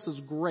everything else is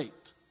great.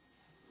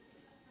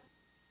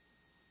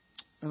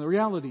 And the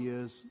reality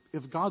is,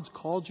 if God's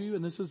called you,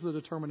 and this is the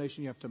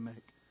determination you have to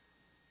make.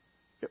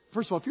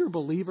 First of all, if you're a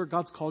believer,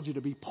 God's called you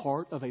to be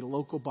part of a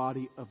local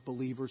body of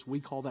believers. We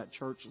call that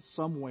church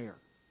somewhere.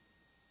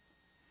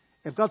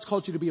 If God's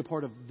called you to be a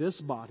part of this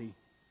body,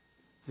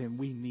 then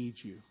we need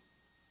you.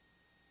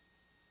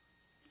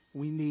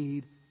 We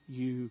need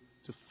you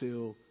to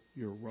fill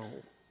your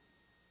role.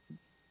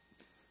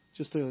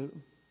 Just a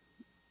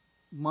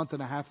month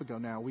and a half ago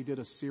now, we did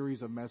a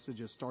series of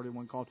messages, started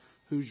one called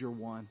Who's Your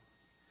One?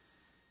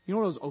 You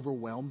know what I was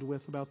overwhelmed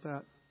with about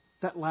that?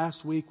 That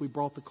last week we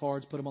brought the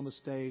cards, put them on the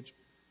stage.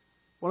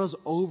 What I was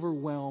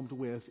overwhelmed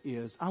with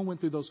is I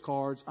went through those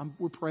cards.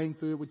 We're praying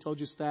through it. We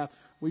told you staff,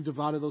 we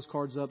divided those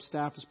cards up.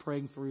 Staff is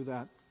praying through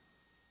that.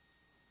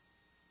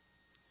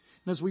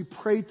 And as we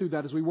prayed through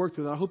that, as we worked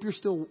through that, I hope you're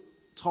still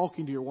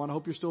talking to your one. I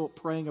hope you're still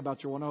praying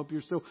about your one. I hope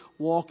you're still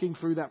walking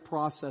through that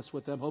process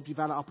with them. I hope you've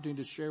had an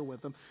opportunity to share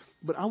with them.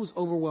 But I was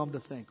overwhelmed to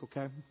think,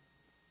 okay?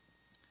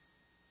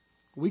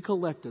 We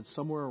collected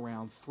somewhere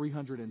around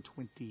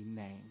 320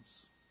 names.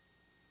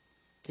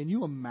 Can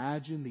you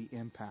imagine the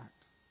impact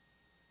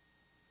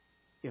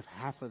if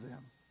half of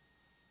them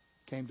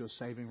came to a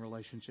saving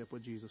relationship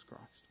with Jesus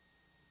Christ?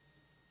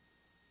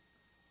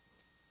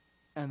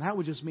 And that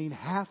would just mean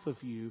half of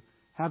you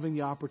having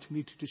the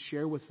opportunity to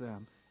share with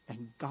them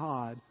and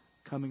God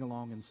coming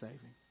along and saving.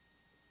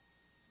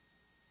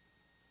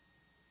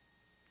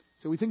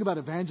 So we think about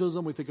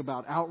evangelism, we think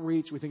about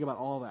outreach, we think about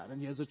all that.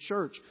 And as a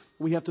church,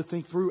 we have to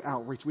think through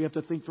outreach. We have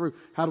to think through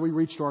how do we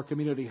reach to our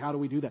community? How do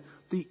we do that?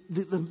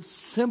 The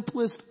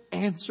simplest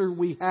answer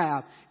we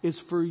have is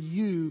for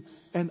you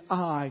and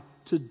I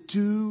to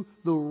do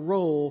the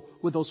role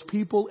with those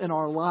people in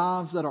our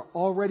lives that are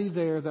already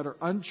there, that are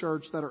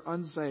unchurched, that are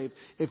unsaved.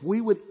 If we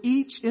would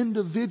each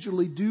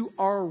individually do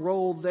our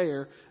role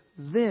there,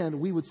 then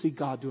we would see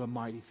God do a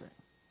mighty thing.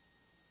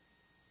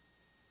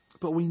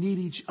 But we need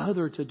each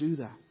other to do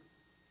that.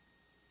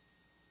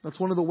 That's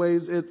one of the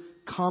ways it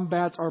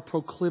combats our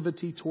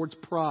proclivity towards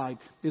pride,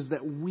 is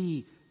that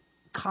we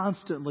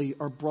constantly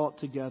are brought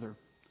together.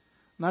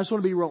 And I just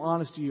want to be real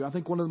honest to you. I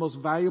think one of the most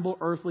valuable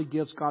earthly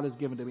gifts God has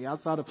given to me,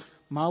 outside of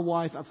my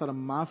wife, outside of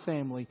my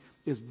family,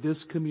 is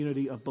this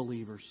community of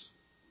believers.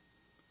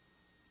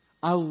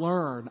 I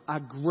learn, I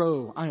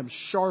grow, I am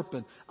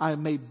sharpened, I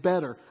am made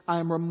better, I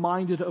am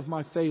reminded of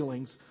my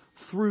failings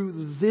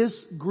through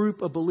this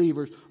group of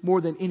believers more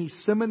than any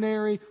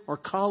seminary or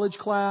college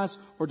class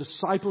or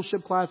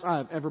discipleship class I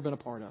have ever been a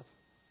part of.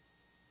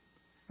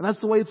 And that's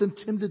the way it's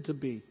intended to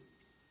be.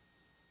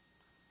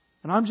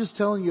 And I'm just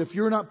telling you, if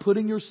you're not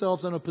putting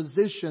yourselves in a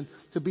position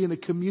to be in a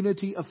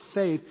community of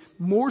faith,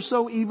 more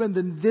so even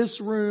than this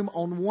room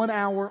on 1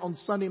 hour on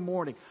Sunday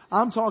morning.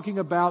 I'm talking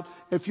about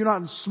if you're not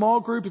in a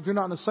small group, if you're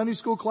not in a Sunday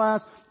school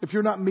class, if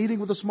you're not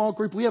meeting with a small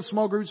group. We have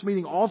small groups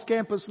meeting off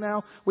campus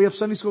now. We have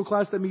Sunday school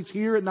class that meets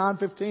here at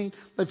 9:15.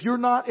 If you're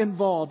not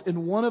involved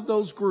in one of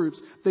those groups,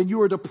 then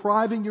you are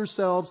depriving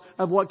yourselves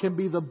of what can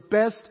be the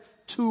best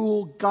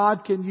tool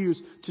God can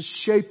use to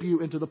shape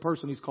you into the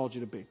person He's called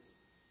you to be.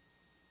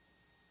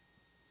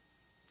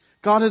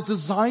 God has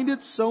designed it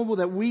so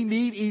that we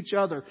need each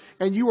other.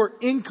 And you are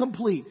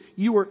incomplete.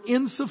 You are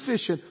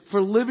insufficient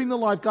for living the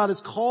life God has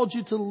called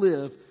you to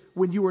live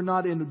when you are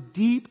not in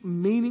deep,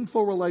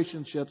 meaningful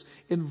relationships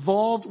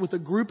involved with a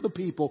group of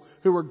people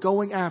who are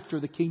going after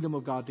the kingdom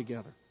of God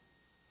together.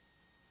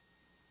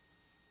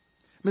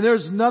 I mean,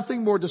 there's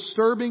nothing more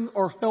disturbing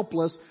or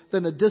helpless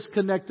than a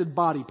disconnected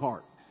body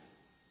part.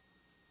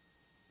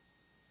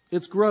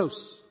 It's gross.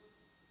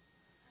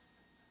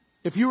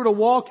 If you were to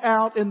walk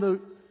out in the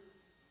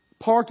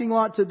parking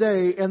lot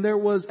today and there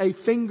was a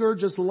finger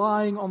just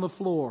lying on the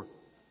floor,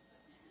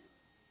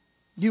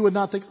 you would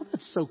not think, oh,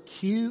 that's so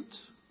cute.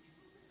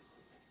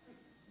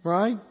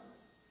 Right?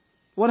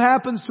 What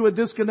happens to a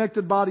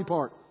disconnected body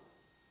part?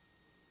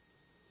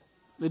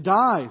 It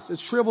dies. It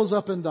shrivels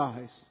up and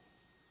dies.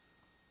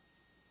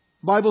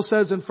 The Bible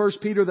says in 1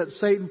 Peter that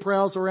Satan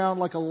prowls around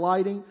like a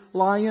lion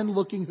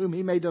looking whom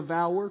he may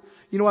devour.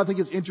 You know what I think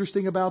is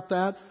interesting about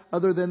that?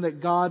 Other than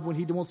that God, when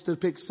He wants to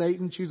pick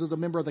Satan, chooses a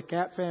member of the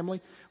cat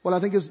family. What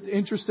I think is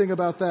interesting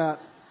about that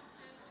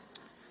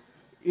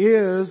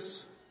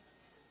is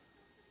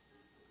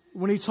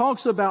when he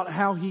talks about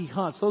how he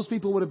hunts. Those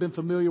people would have been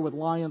familiar with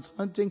lions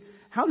hunting.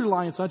 How do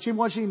lions hunt? You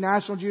watch any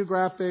National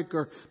Geographic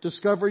or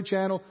Discovery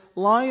Channel?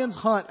 Lions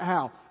hunt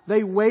how?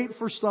 They wait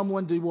for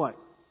someone to what?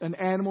 An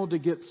animal to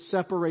get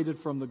separated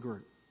from the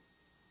group.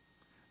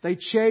 They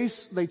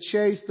chase,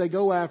 they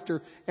go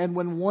after, and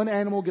when one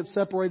animal gets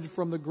separated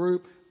from the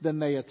group, then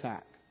they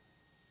attack.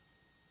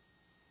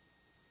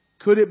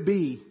 Could it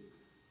be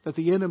that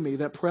the enemy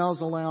that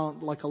prowls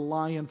around like a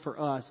lion for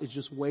us is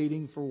just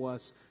waiting for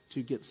us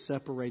to get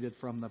separated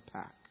from the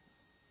pack?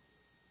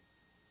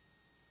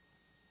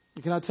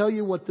 Can I tell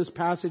you what this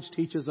passage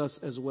teaches us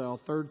as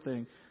well? Third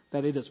thing,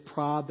 that it is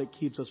pride that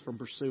keeps us from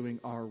pursuing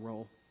our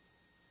role.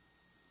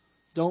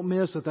 Don't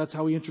miss that that's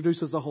how he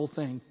introduces the whole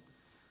thing.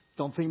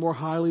 Don't think more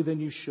highly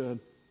than you should.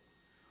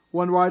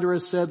 One writer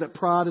has said that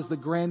pride is the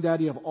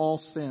granddaddy of all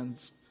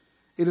sins.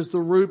 It is the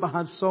root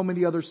behind so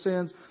many other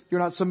sins. You're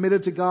not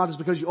submitted to God is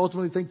because you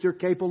ultimately think you're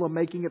capable of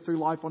making it through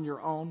life on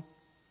your own.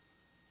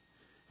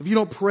 If you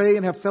don't pray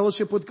and have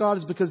fellowship with God,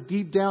 it's because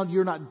deep down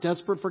you're not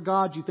desperate for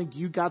God. You think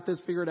you got this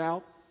figured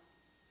out.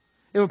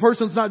 If a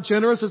person's not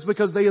generous, it's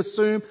because they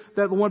assume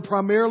that the one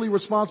primarily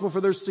responsible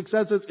for their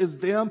successes is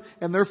them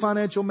and their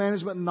financial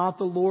management, not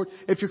the Lord.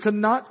 If you're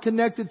not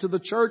connected to the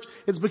church,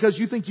 it's because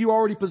you think you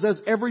already possess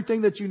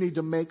everything that you need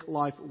to make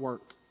life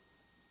work.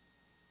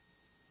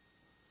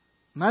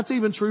 And that's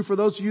even true for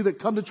those of you that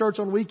come to church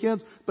on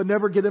weekends but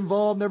never get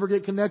involved, never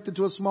get connected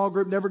to a small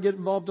group, never get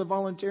involved in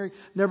volunteering,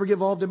 never get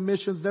involved in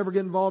missions, never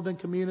get involved in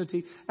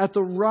community. At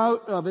the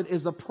root of it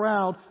is the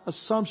proud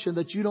assumption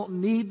that you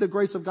don't need the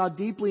grace of God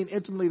deeply and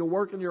intimately to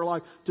work in your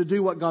life to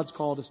do what God's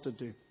called us to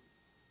do.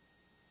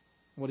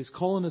 What He's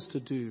calling us to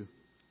do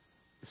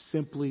is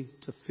simply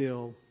to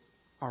fill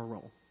our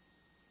role.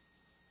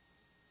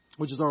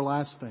 Which is our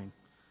last thing.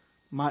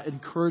 My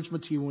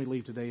encouragement to you when we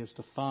leave today is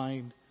to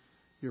find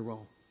your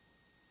role.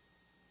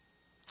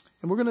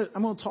 And I'm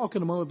going to talk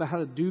in a moment about how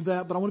to do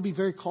that, but I want to be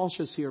very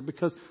cautious here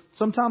because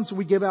sometimes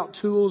we give out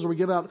tools or we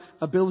give out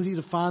ability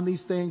to find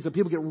these things that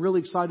people get really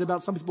excited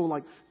about. Some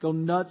people go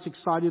nuts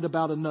excited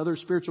about another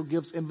spiritual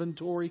gifts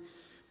inventory.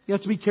 You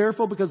have to be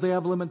careful because they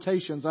have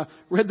limitations. I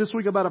read this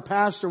week about a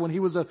pastor when he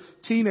was a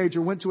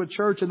teenager, went to a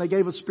church and they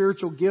gave a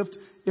spiritual gift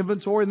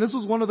inventory. And this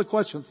was one of the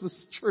questions. This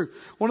is true.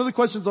 One of the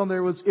questions on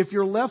there was, if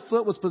your left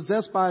foot was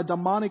possessed by a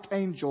demonic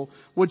angel,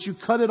 would you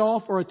cut it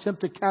off or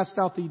attempt to cast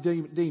out the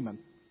demon?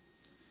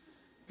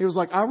 He was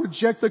like, I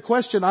reject the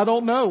question. I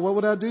don't know. What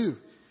would I do?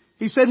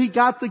 He said he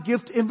got the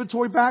gift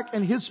inventory back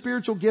and his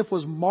spiritual gift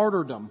was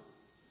martyrdom.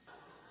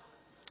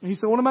 And he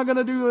said, what am I going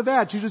to do with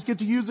that? You just get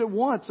to use it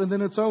once and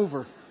then it's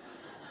over.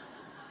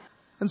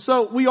 And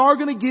so we are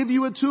going to give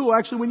you a tool.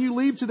 Actually, when you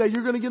leave today,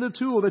 you're going to get a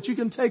tool that you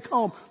can take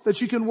home,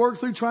 that you can work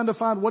through trying to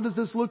find, what does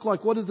this look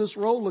like? What does this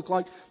role look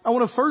like? I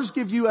want to first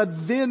give you a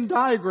Venn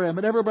diagram.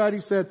 And everybody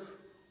said,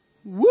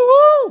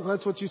 woo!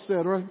 That's what you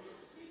said, right?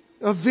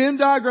 A Venn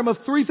diagram of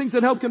 3 things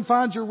that help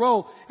confine your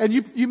role. And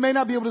you may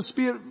not be able to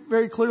see it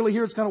very clearly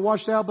here. It's kind of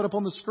washed out, but up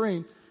on the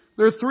screen.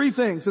 There are 3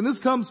 things. And this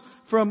comes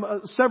from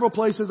several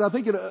places. I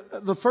think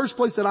the first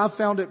place that I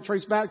found it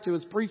traced back to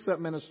is Precept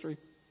Ministry.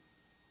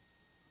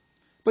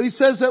 But he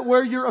says that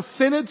where your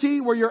affinity,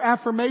 where your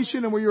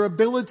affirmation, and where your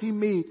ability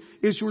meet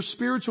is your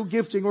spiritual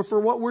gifting, or for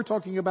what we're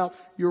talking about,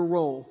 your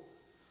role.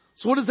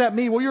 So what does that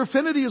mean? Well, your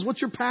affinity is what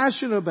you're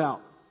passionate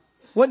about.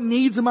 What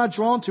needs am I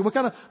drawn to? What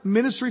kind of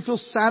ministry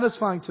feels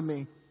satisfying to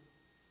me?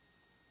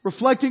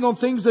 Reflecting on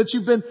things that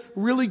you've been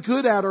really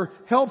good at or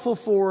helpful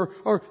for,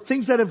 or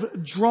things that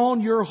have drawn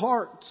your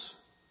heart.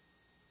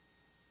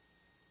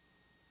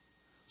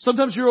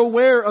 Sometimes you're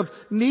aware of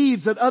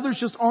needs that others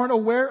just aren't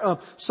aware of.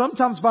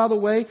 Sometimes, by the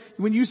way,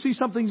 when you see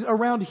something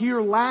around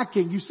here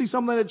lacking, you see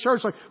something at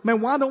church like, man,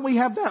 why don't we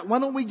have that? Why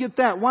don't we get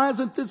that? Why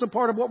isn't this a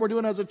part of what we're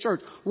doing as a church?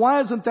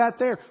 Why isn't that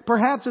there?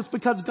 Perhaps it's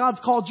because God's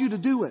called you to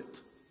do it.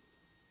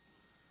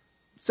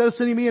 Instead of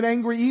sending me an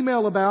angry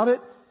email about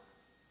it,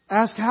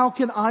 ask, how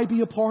can I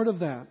be a part of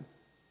that?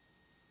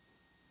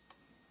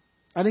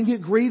 I didn't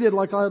get greeted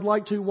like I'd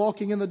like to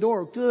walking in the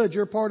door. Good,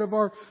 you're part of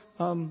our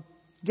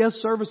guest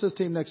services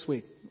team next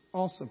week.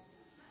 Awesome.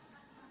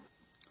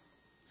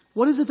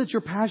 What is it that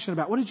you're passionate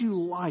about? What did you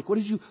like? What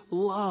did you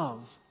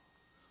love?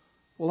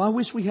 Well, I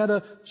wish we had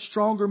a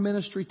stronger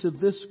ministry to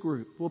this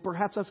group. Well,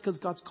 perhaps that's because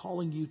God's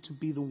calling you to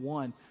be the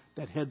one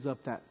that heads up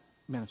that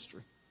ministry.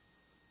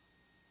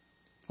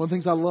 One of the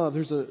things I love,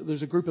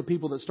 there's a group of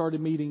people that started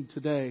meeting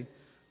today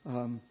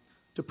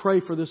to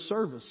pray for this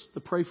service, to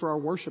pray for our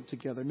worship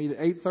together. Meet at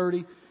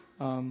 8:30.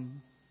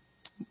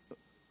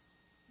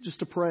 Just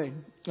to pray.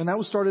 And that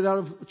was started out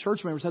of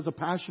church members, has a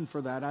passion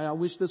for that. I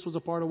wish this was a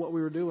part of what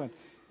we were doing.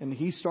 And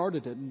he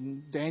started it.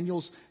 And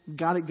Daniel's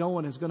got it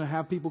going, is going to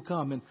have people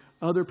come. And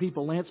other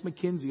people, Lance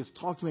McKenzie has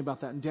talked to me about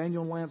that. And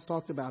Daniel and Lance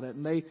talked about it.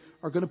 And they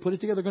are going to put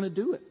it together. They're going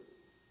to do it.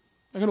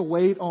 They're going to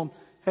wait on,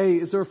 hey,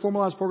 is there a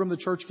formalized program the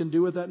church can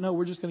do with that? No,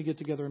 we're just going to get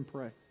together and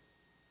pray.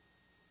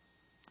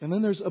 And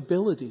then there's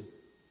ability.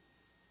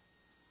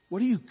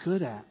 What are you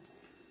good at?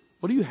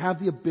 What do you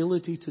have the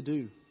ability to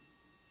do?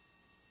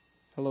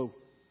 Hello.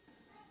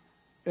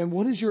 And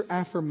what is your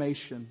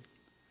affirmation?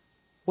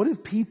 What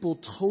have people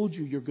told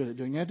you you're good at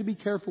doing? You have to be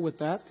careful with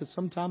that because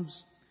sometimes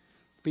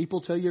people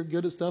tell you you're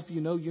good at stuff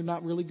you know you're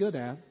not really good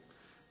at.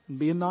 And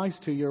being nice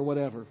to you or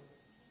whatever.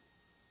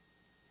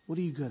 What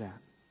are you good at?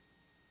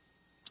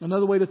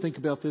 Another way to think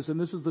about this, and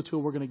this is the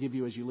tool we're going to give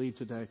you as you leave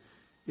today,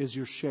 is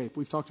your shape.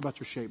 We've talked about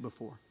your shape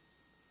before.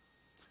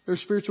 There's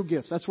spiritual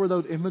gifts. That's where the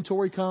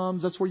inventory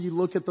comes. That's where you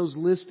look at those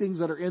listings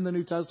that are in the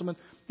New Testament.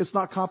 It's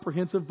not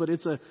comprehensive, but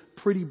it's a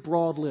pretty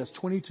broad list.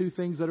 22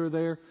 things that are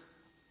there.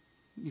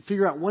 You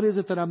figure out, what is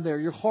it that I'm there?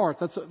 Your heart.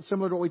 That's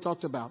similar to what we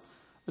talked about.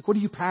 Like, what are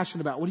you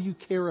passionate about? What do you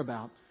care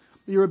about?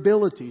 Your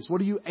abilities.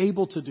 What are you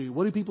able to do?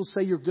 What do people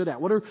say you're good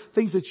at? What are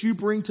things that you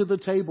bring to the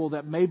table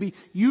that maybe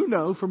you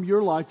know from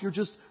your life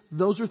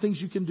those are things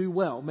you can do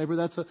well. Maybe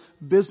that's a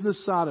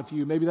business side of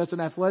you. Maybe that's an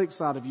athletic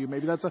side of you.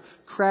 Maybe that's a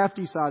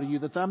crafty side of you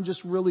that I'm just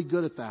really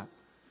good at that.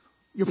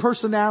 Your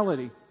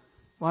personality,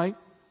 right?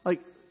 Like,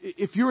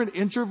 if you're an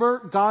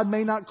introvert, God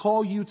may not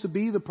call you to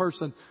be the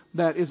person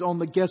that is on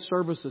the guest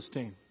services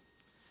team.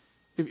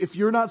 If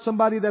you're not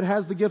somebody that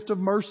has the gift of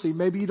mercy,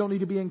 maybe you don't need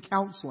to be in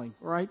counseling,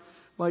 right?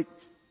 Like,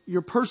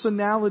 your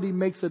personality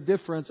makes a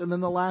difference. And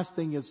then the last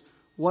thing is,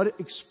 what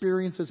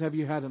experiences have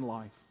you had in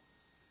life?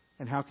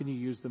 And how can you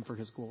use them for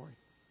His glory?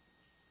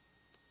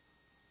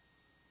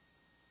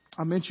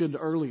 I mentioned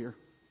earlier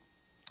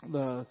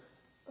the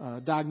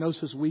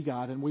diagnosis we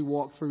got, and we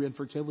walked through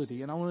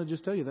infertility. And I want to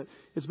just tell you that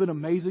it's been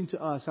amazing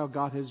to us how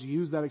God has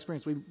used that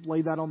experience. We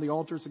laid that on the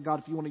altar and said, God,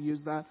 if you want to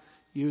use that,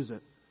 use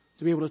it.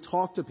 To be able to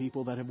talk to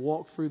people that have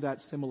walked through that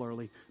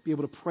similarly, be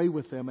able to pray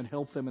with them and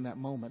help them in that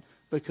moment.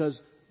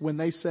 Because when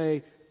they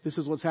say, this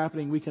is what's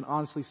happening, we can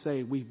honestly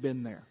say, we've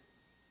been there.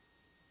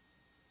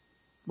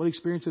 What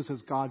experiences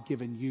has God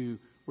given you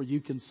where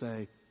you can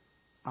say,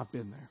 I've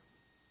been there?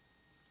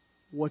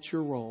 What's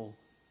your role,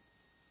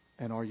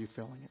 and are you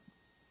filling it?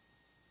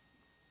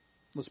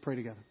 Let's pray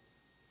together.